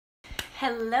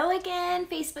Hello again,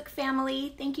 Facebook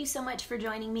family. Thank you so much for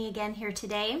joining me again here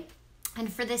today.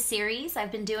 And for this series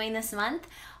I've been doing this month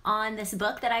on this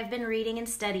book that I've been reading and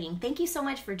studying. Thank you so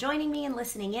much for joining me and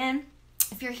listening in.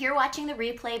 If you're here watching the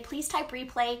replay, please type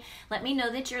replay. Let me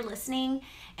know that you're listening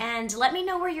and let me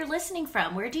know where you're listening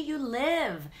from. Where do you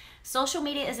live? Social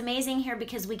media is amazing here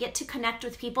because we get to connect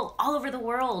with people all over the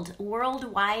world,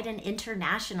 worldwide and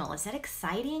international. Is that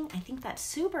exciting? I think that's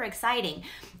super exciting.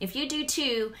 If you do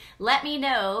too, let me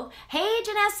know. Hey,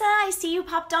 Janessa, I see you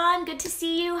popped on. Good to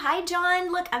see you. Hi,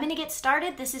 John. Look, I'm going to get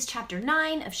started. This is chapter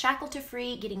 9 of Shackled to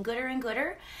Free, Getting Gooder and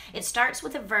Gooder. It starts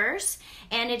with a verse,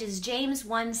 and it is James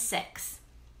 1:6.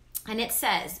 And it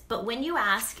says, "But when you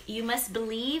ask, you must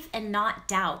believe and not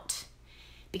doubt.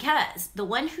 Because the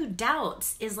one who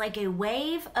doubts is like a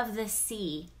wave of the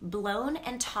sea, blown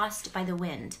and tossed by the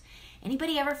wind."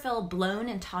 Anybody ever feel blown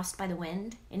and tossed by the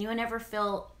wind? Anyone ever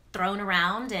feel thrown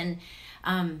around? And,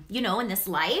 in this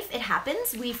life, it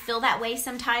happens. We feel that way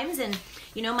sometimes. And,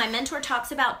 my mentor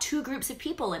talks about 2 groups of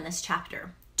people in this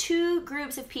chapter. 2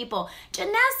 groups of people.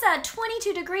 Janessa,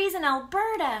 22 degrees in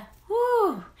Alberta.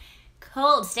 Woo!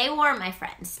 Cold. Stay warm, my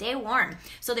friends. Stay warm.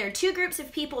 So there are 2 groups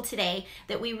of people today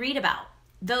that we read about.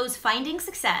 Those finding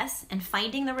success and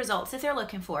finding the results that they're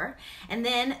looking for, and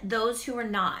then those who are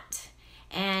not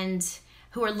and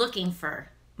who are looking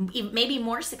for maybe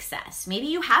more success. Maybe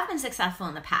you have been successful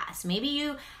in the past. Maybe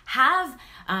you have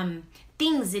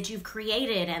things that you've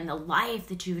created and the life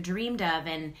that you've dreamed of,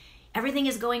 and everything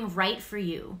is going right for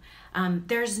you.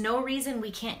 There's no reason we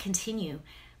can't continue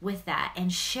with that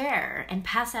and share and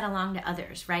pass that along to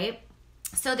others, right?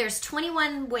 So there's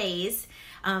 21 ways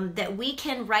that we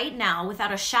can right now,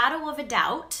 without a shadow of a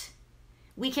doubt,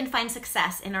 we can find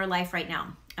success in our life right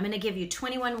now. I'm going to give you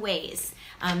 21 ways,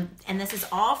 and this is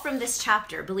all from this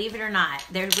chapter, believe it or not.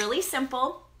 They're really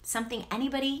simple, something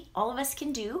all of us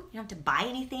can do. You don't have to buy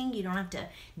anything. You don't have to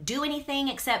do anything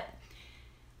except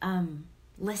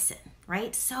listen,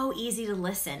 right? So easy to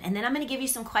listen. And then I'm going to give you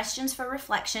some questions for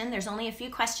reflection. There's only a few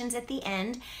questions at the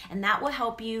end, and that will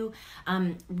help you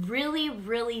really,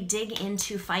 really dig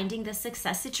into finding the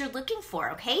success that you're looking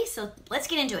for, okay? So let's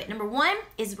get into it. Number 1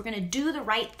 is we're going to do the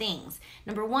right things.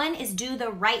 Number 1 is do the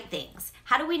right things.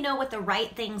 How do we know what the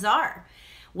right things are?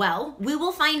 Well, we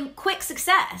will find quick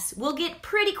success. We'll get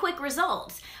pretty quick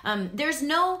results. There's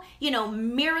no,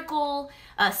 miracle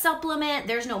supplement.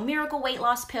 There's no miracle weight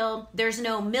loss pill. There's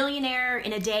no millionaire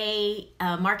in a day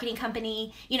marketing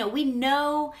company. We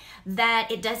know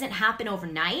that it doesn't happen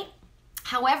overnight.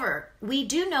 However, we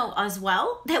do know as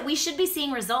well that we should be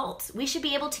seeing results. We should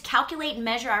be able to calculate and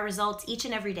measure our results each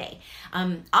and every day.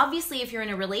 Obviously, if you're in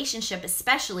a relationship,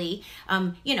 especially,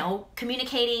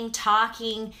 communicating,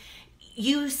 talking,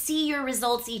 you see your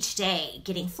results each day,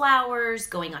 getting flowers,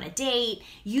 going on a date,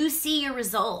 you see your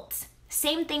results.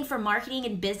 Same thing for marketing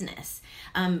and business.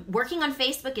 Working on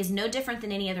Facebook is no different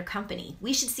than any other company.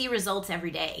 We should see results every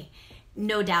day,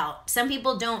 no doubt. Some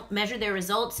people don't measure their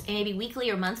results maybe weekly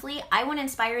or monthly. I want to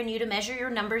inspire you to measure your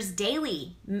numbers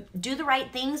daily. Do the right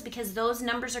things because those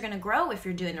numbers are going to grow if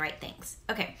you're doing the right things.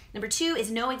 Okay, number 2 is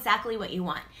know exactly what you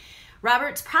want.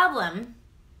 Robert's problem,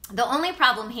 the only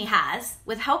problem he has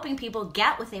with helping people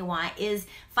get what they want is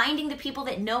finding the people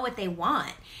that know what they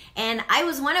want. And I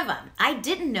was one of them. I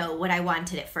didn't know what I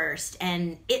wanted at first.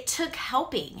 And it took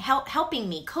helping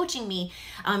me, coaching me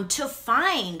to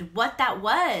find what that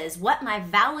was, what my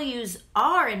values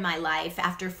are in my life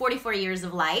after 44 years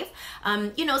of life.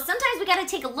 Sometimes we got to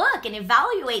take a look and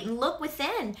evaluate and look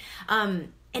within.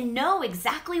 And know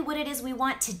exactly what it is we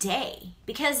want today.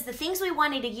 Because the things we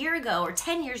wanted a year ago or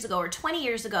 10 years ago or 20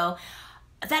 years ago,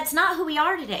 that's not who we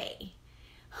are today.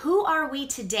 Who are we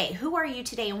today? Who are you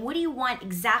today? And what do you want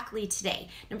exactly today?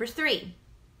 Number 3,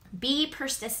 be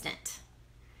persistent.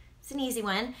 It's an easy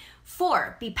one.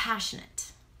 4, be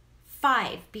passionate.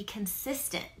 5, be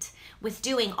consistent with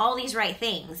doing all these right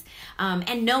things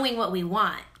and knowing what we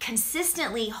want.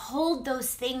 Consistently hold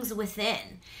those things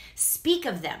within. Speak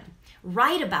of them.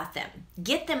 Write about them,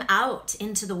 get them out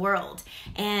into the world,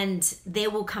 and they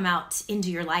will come out into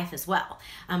your life as well.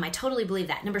 I totally believe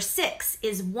that. Number 6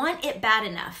 is want it bad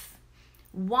enough.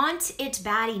 Want it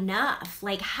bad enough.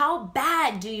 Like, how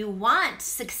bad do you want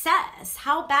success?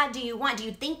 How bad do you want? Do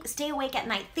you stay awake at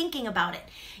night thinking about it?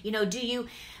 Do you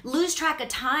lose track of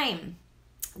time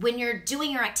when you're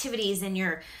doing your activities and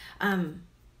you're,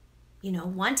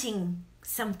 wanting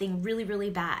something really,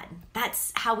 really bad?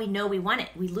 That's how we know we want it.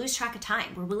 We lose track of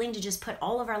time. We're willing to just put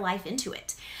all of our life into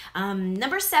it.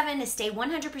 Number 7 is stay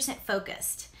 100%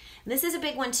 focused. This is a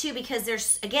big one too, because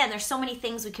there's so many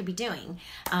things we could be doing.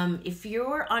 If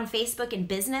you're on Facebook in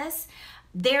business,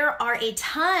 There are a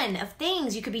ton of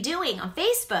things you could be doing on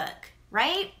Facebook,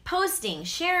 right? Posting,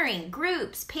 sharing,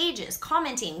 groups, pages,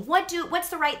 commenting. What's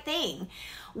the right thing?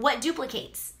 What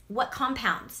duplicates? What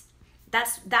compounds?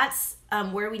 That's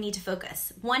where we need to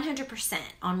focus 100%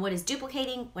 on what is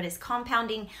duplicating, what is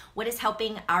compounding, what is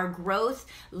helping our growth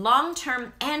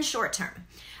long-term and short-term.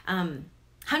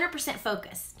 100%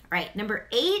 focused. Right. Number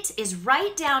 8 is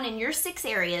write down in your 6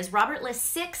 areas. Robert lists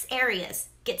 6 areas,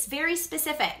 gets very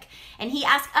specific, and he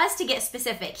asked us to get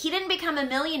specific. He didn't become a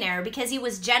millionaire because he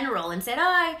was general and said,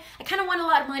 oh, I kind of want a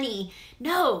lot of money.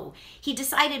 No, he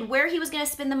decided where he was going to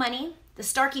spend the money, the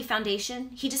Starkey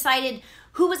Foundation. He decided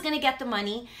who was going to get the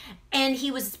money, and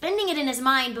he was spending it in his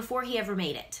mind before he ever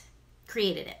made it,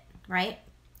 created it, right?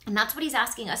 And that's what he's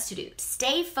asking us to do.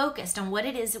 Stay focused on what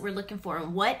it is that we're looking for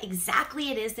and what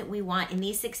exactly it is that we want in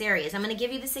these 6 areas. I'm going to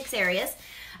give you the 6 areas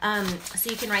so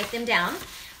you can write them down.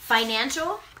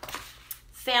 Financial,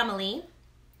 family,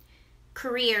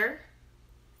 career,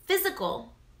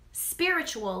 physical,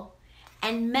 spiritual,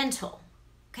 and mental.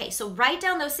 Okay, so write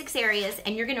down those 6 areas,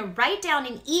 and you're going to write down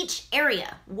in each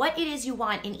area what it is you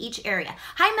want in each area.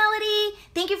 Hi, Melody.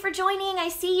 Thank you for joining. I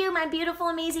see you, my beautiful,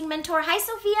 amazing mentor. Hi,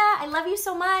 Sophia. I love you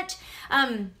so much.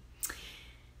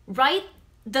 Write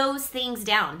those things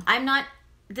down.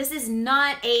 This is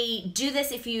not a do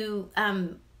this if you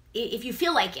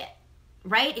feel like it,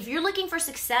 right? If you're looking for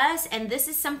success and this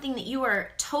is something that you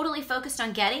are totally focused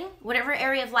on getting, whatever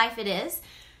area of life it is,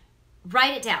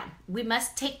 write it down. We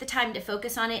must take the time to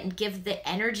focus on it and give the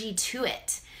energy to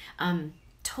it.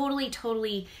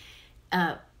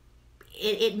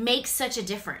 It makes such a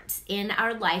difference in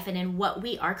our life and in what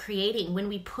we are creating when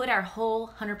we put our whole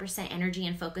 100% energy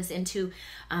and focus into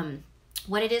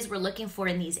what it is we're looking for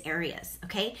in these areas,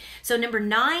 okay? So number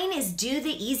 9 is do the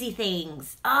easy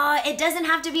things. It doesn't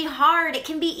have to be hard. It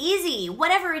can be easy,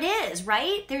 whatever it is,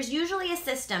 right? There's usually a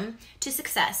system to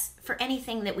success for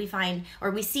anything that we find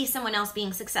or we see someone else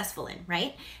being successful in,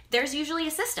 right? There's usually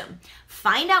a system.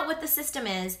 Find out what the system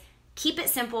is, keep it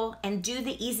simple, and do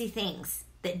the easy things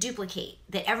that duplicate,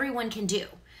 that everyone can do.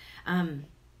 All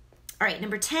right,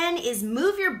 number 10 is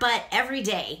move your butt every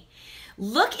day.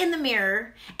 Look in the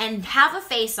mirror and have a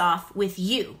face-off with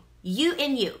you. You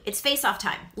and you. It's face-off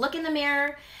time. Look in the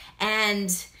mirror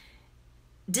and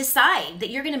decide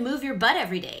that you're going to move your butt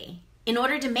every day in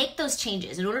order to make those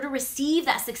changes, in order to receive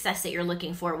that success that you're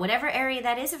looking for, whatever area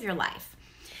that is of your life.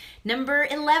 Number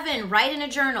 11, write in a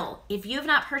journal. If you have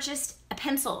not purchased a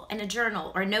pencil and a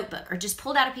journal or a notebook or just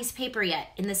pulled out a piece of paper yet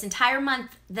in this entire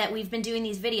month that we've been doing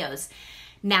these videos,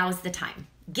 now is the time.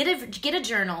 Get a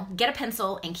journal, get a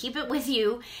pencil, and keep it with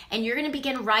you, and you're going to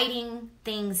begin writing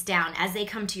things down as they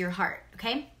come to your heart,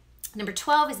 okay? Number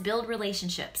 12 is build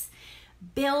relationships.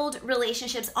 Build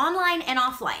relationships online and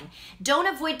offline.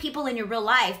 Don't avoid people in your real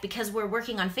life because we're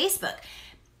working on Facebook.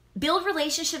 Build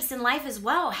relationships in life as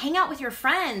well. Hang out with your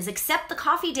friends. Accept the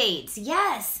coffee dates.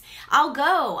 Yes, I'll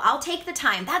go. I'll take the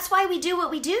time. That's why we do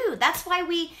what we do. That's why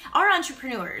we are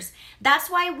entrepreneurs. That's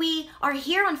why we are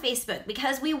here on Facebook,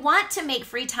 because we want to make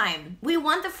free time. We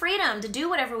want the freedom to do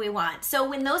whatever we want. So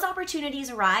when those opportunities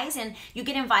arise and you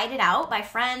get invited out by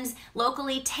friends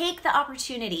locally, take the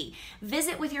opportunity.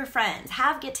 Visit with your friends.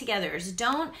 Have get-togethers.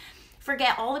 Don't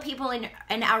forget all the people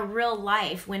in our real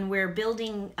life when we're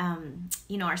building,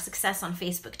 our success on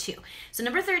Facebook too. So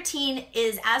number 13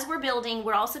 is, as we're building,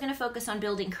 we're also going to focus on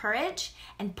building courage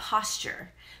and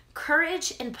posture.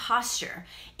 Courage and posture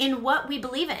in what we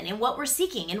believe in what we're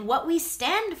seeking, and what we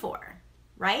stand for,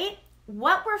 right?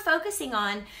 What we're focusing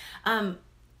on,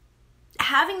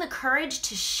 having the courage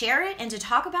to share it and to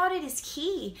talk about it is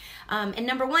key. And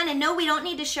number 1, and no, we don't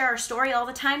need to share our story all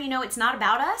the time. It's not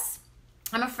about us.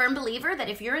 I'm a firm believer that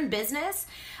if you're in business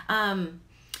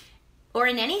or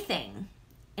in anything,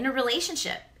 in a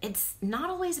relationship, it's not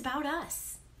always about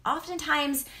us.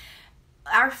 Oftentimes,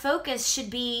 our focus should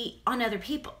be on other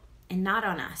people and not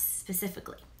on us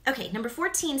specifically. Okay, number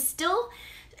 14,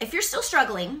 if you're still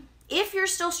struggling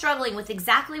with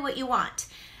exactly what you want,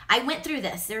 I went through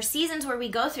this. There are seasons where we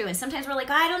go through and sometimes we're like,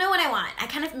 I don't know what I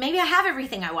want. Maybe I have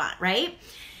everything I want, right?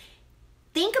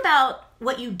 Think about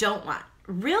what you don't want.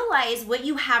 Realize what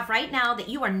you have right now that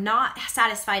you are not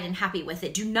satisfied and happy with.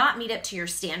 It do not meet up to your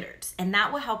standards, and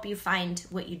that will help you find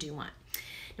what you do want.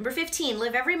 Number 15,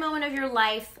 live every moment of your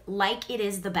life like it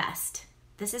is the best.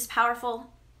 This is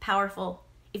powerful, powerful.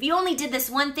 If you only did this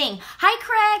one thing. Hi,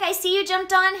 Craig. I see you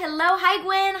jumped on. Hello. Hi,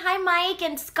 Gwen. Hi, Mike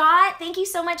and Scott. Thank you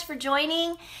so much for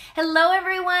joining. Hello,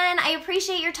 everyone. I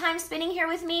appreciate your time spending here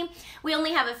with me. We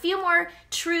only have a few more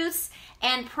truths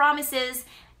and promises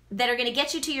that are going to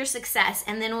get you to your success,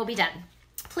 and then we'll be done.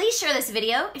 Please share this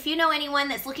video. If you know anyone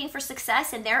that's looking for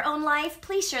success in their own life,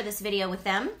 please share this video with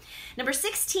them. Number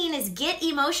 16 is get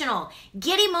emotional.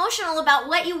 Get emotional about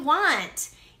what you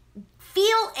want.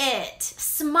 Feel it.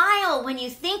 Smile when you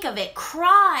think of it.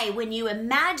 Cry when you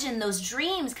imagine those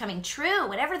dreams coming true.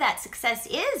 Whatever that success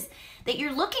is that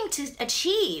you're looking to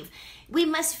achieve, we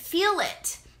must feel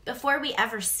it before we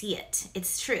ever see it.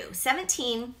 It's true.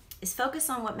 17 is focus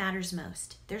on what matters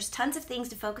most. There's tons of things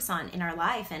to focus on in our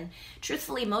life, and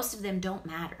truthfully, most of them don't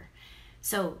matter.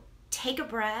 So take a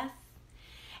breath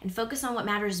and focus on what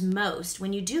matters most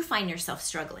when you do find yourself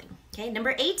struggling. Okay,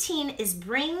 number 18 is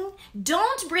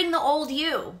don't bring the old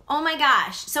you. Oh my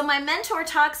gosh. So my mentor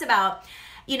talks about,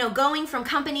 going from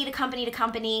company to company to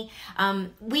company.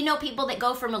 We know people that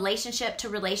go from relationship to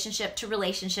relationship to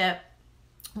relationship.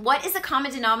 What is the common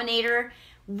denominator?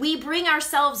 We bring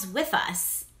ourselves with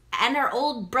us and our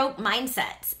old broke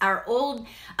mindsets, our old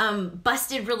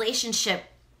busted relationship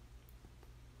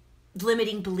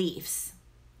limiting beliefs,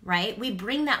 right? We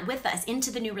bring that with us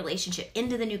into the new relationship,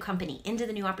 into the new company, into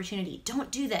the new opportunity.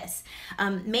 Don't do this.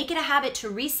 Make it a habit to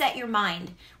reset your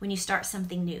mind when you start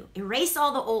something new. Erase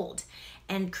all the old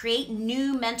and create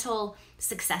new mental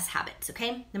success habits,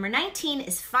 okay? Number 19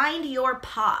 is find your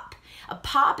pop. A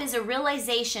pop is a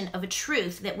realization of a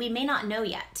truth that we may not know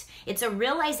yet. It's a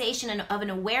realization of an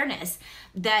awareness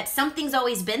that something's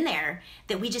always been there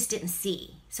that we just didn't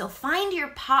see. So find your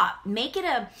pop. Make it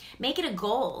a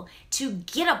goal to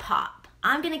get a pop.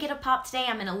 I'm going to get a pop today.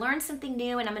 I'm going to learn something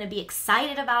new and I'm going to be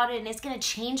excited about it and it's going to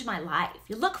change my life.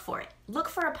 You look for it. Look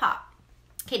for a pop.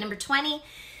 Okay, number 20,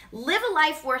 live a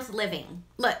life worth living.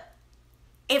 Look,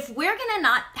 if we're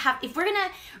gonna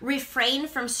refrain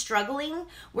from struggling,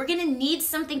 we're gonna need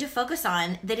something to focus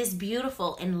on that is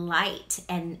beautiful and light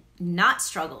and not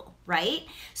struggle, right?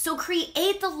 So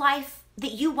create the life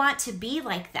that you want to be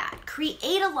like that.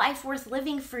 Create a life worth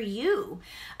living for you.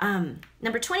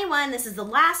 Number 21, this is the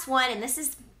last one, and this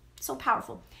is so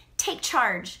powerful. Take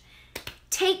charge.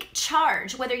 Take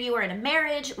charge, whether you are in a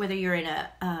marriage, whether you're in a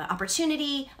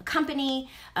opportunity, a company,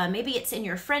 maybe it's in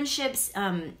your friendships,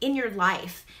 in your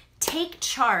life. Take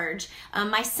charge.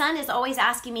 My son is always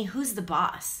asking me, who's the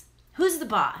boss? Who's the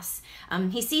boss?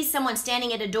 He sees someone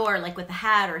standing at a door like with a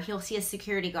hat, or he'll see a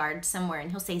security guard somewhere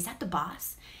and he'll say, is that the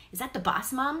boss? Is that the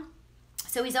boss, Mom?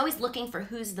 So he's always looking for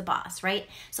who's the boss, right?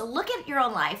 So look at your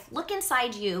own life, look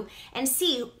inside you and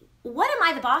see, what am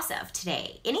I the boss of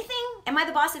today? Anything? Am I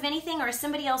the boss of anything, or is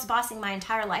somebody else bossing my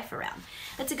entire life around?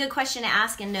 That's a good question to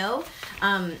ask and know.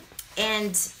 And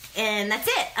that's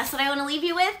it. That's what I want to leave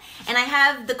you with. And I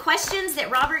have the questions that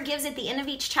Robert gives at the end of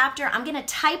each chapter. I'm going to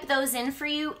type those in for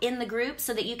you in the group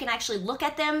so that you can actually look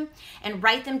at them and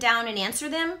write them down and answer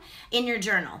them in your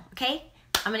journal, okay?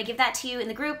 I'm going to give that to you in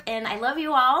the group, and I love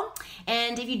you all.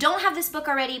 And if you don't have this book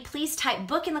already, please type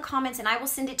book in the comments and I will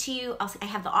send it to you. I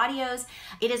have the audios.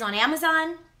 It is on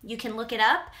Amazon. You can look it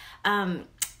up.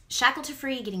 Shackled to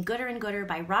Free, Getting Gooder and Gooder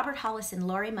by Robert Hollis and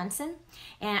Laurie Munson.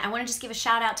 And I want to just give a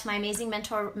shout out to my amazing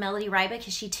mentor, Melody Ryba,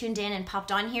 because she tuned in and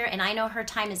popped on here, and I know her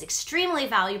time is extremely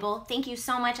valuable. Thank you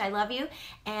so much. I love you.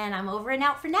 And I'm over and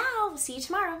out for now. We'll see you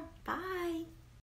tomorrow. Bye.